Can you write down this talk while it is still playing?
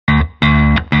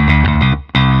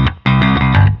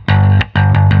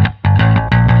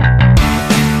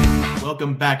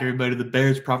Welcome back, everybody, to the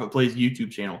Bears Profit Plays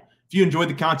YouTube channel. If you enjoyed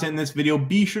the content in this video,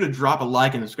 be sure to drop a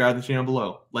like and subscribe to the channel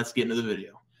below. Let's get into the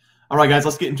video. All right, guys,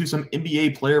 let's get into some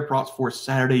NBA player props for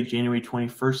Saturday, January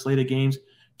 21st slate of games.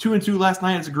 2-2 last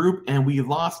night as a group, and we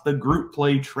lost the group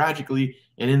play tragically.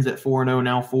 It ends at 4-0,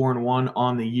 now 4-1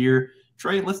 on the year.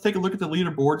 Trey, let's take a look at the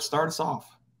leaderboard. Start us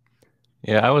off.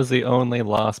 Yeah, I was the only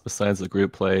loss besides the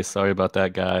group play. Sorry about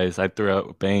that, guys. I threw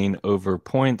out Bane over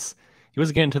points. He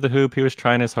was getting to the hoop. He was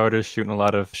trying his hardest, shooting a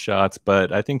lot of shots,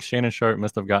 but I think Shannon Sharp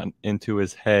must have gotten into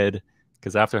his head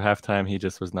because after halftime, he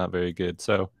just was not very good.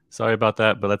 So sorry about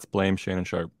that, but let's blame Shannon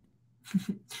Sharp.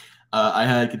 I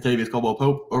had Kentavious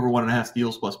Caldwell-Pope over 1.5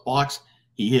 steals plus blocks.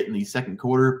 He hit in the second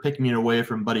quarter, picking it away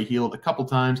from Buddy Hield a couple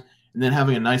times, and then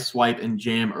having a nice swipe and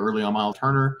jam early on Miles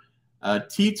Turner.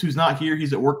 Teats, who's not here,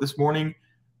 he's at work this morning.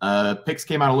 Picks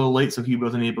came out a little late, so he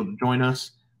wasn't able to join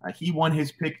us. He won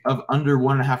his pick of under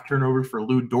 1.5 turnovers for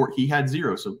Lou Dort. He had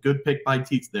 0, so good pick by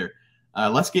Teats there.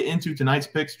 Let's get into tonight's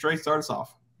picks. Trey, start us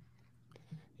off.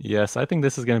 Yes, I think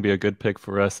this is going to be a good pick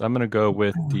for us. I'm going to go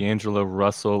with D'Angelo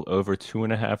Russell over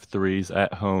 2.5 threes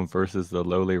at home versus the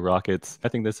lowly Rockets. I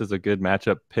think this is a good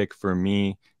matchup pick for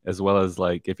me, as well as,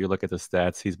 like, if you look at the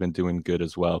stats, he's been doing good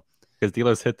as well. Because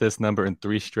D'Lo's hit this number in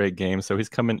 3 straight games, so he's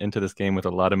coming into this game with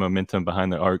a lot of momentum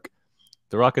behind the arc.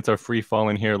 The Rockets are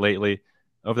free-falling here lately.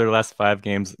 Over their last 5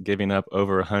 games, giving up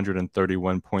over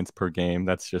 131 points per game.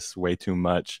 That's just way too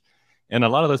much. And a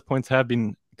lot of those points have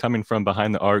been coming from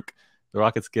behind the arc. The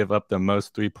Rockets give up the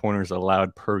most three-pointers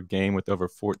allowed per game with over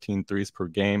 14 threes per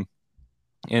game.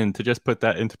 And to just put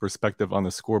that into perspective on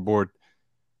the scoreboard,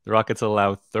 the Rockets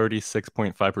allow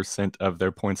 36.5% of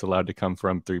their points allowed to come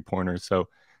from three-pointers. So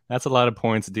that's a lot of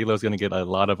points. D'Lo's going to get a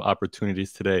lot of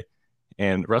opportunities today.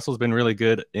 And Russell's been really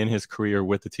good in his career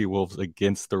with the T-Wolves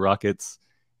against the Rockets.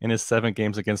 In his 7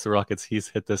 games against the Rockets, he's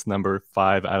hit this number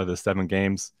 5 out of the 7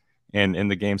 games. And in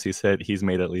the games he's hit, he's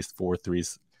made at least 4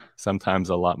 threes, sometimes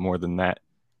a lot more than that.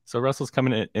 So Russell's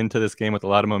coming into this game with a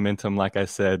lot of momentum. Like I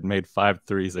said, made 5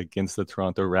 threes against the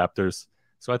Toronto Raptors.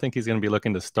 So I think he's going to be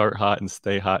looking to start hot and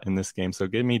stay hot in this game. So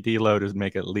give me D'Lo to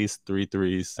make at least 3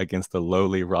 threes against the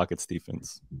lowly Rockets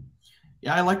defense.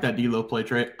 Yeah, I like that D'Lo play,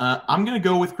 Trey. I'm going to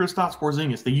go with Kristaps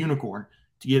Porzingis, the unicorn,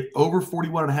 to get over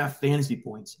 41.5 fantasy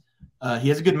points. He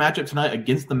has a good matchup tonight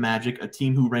against the Magic, a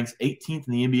team who ranks 18th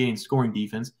in the NBA in scoring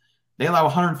defense. They allow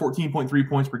 114.3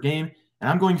 points per game, and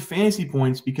I'm going fantasy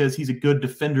points because he's a good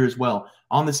defender as well.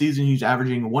 On the season, he's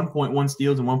averaging 1.1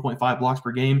 steals and 1.5 blocks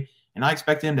per game, and I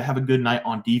expect him to have a good night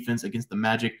on defense against the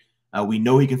Magic. We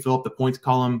know he can fill up the points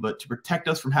column, but to protect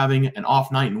us from having an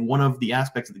off night in one of the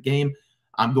aspects of the game,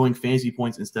 I'm going fantasy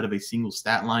points instead of a single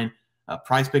stat line.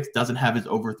 PrizePicks doesn't have his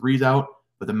over threes out,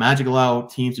 but the Magic allow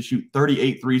teams to shoot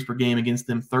 38 threes per game against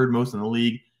them, 3rd most in the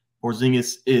league.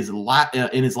 Porzingis is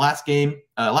in his last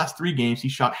 3 games, he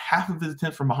shot half of his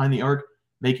attempts from behind the arc,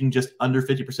 making just under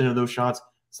 50% of those shots.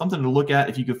 Something to look at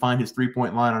if you could find his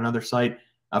 3-point line on another site.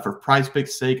 For PrizePicks'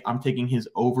 sake, I'm taking his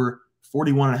over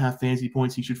 41.5 fantasy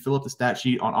points. He should fill up the stat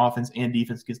sheet on offense and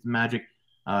defense against the Magic.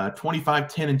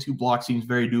 25, 10, and 2 blocks seems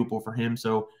very doable for him.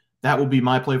 So that will be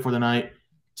my play for the night.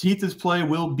 Teats' play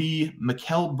will be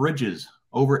Mikal Bridges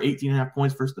over 18.5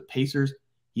 points versus the Pacers.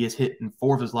 He has hit in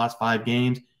 4 of his last 5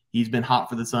 games. He's been hot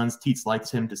for the Suns. Teats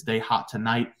likes him to stay hot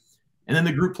tonight. And then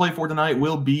the group play for tonight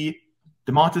will be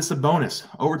Domantas Sabonis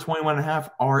over 21.5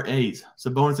 RAs.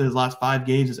 Sabonis in his last 5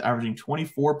 games is averaging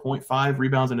 24.5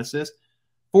 rebounds and assists.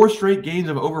 4 straight games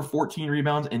of over 14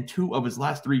 rebounds, and 2 of his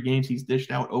last 3 games he's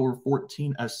dished out over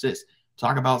 14 assists.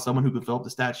 Talk about someone who can fill up the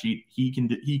stat sheet. He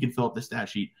can fill up the stat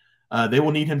sheet. They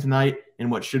will need him tonight in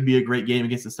what should be a great game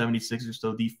against the 76ers.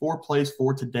 So the 4 plays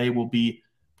for today will be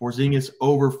Porzingis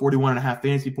over 41.5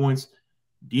 fantasy points,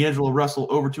 D'Angelo Russell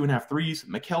over 2.5 threes,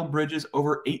 Mikal Bridges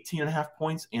over 18.5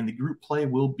 points, and the group play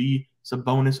will be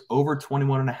Sabonis over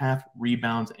 21.5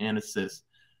 rebounds and assists.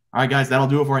 All right, guys, that'll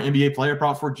do it for our NBA player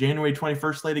props for January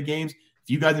 21st slate of games. If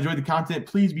you guys enjoyed the content,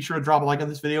 please be sure to drop a like on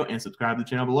this video and subscribe to the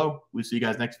channel below. We'll see you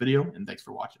guys next video, and thanks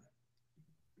for watching.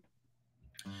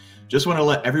 Just want to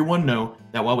let everyone know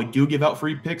that while we do give out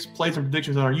free picks, plays, and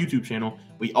predictions on our YouTube channel,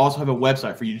 we also have a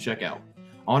website for you to check out.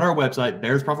 On our website,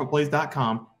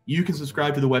 bearsprofitplays.com, you can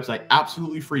subscribe to the website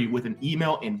absolutely free with an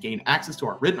email and gain access to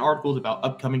our written articles about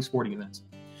upcoming sporting events.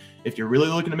 If you're really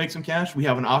looking to make some cash, we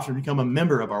have an option to become a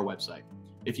member of our website.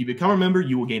 If you become a member,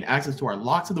 you will gain access to our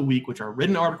Locks of the Week, which are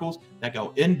written articles that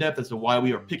go in depth as to why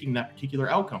we are picking that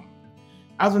particular outcome.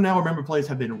 As of now, our member plays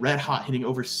have been red hot, hitting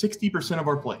over 60% of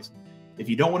our plays. If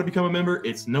you don't want to become a member,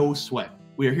 it's no sweat.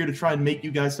 We are here to try and make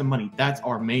you guys some money. That's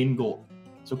our main goal.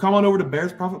 So come on over to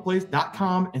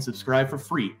bearsprofitplays.com and subscribe for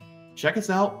free. Check us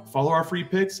out, follow our free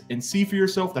picks, and see for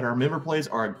yourself that our member plays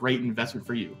are a great investment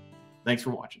for you. Thanks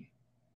for watching.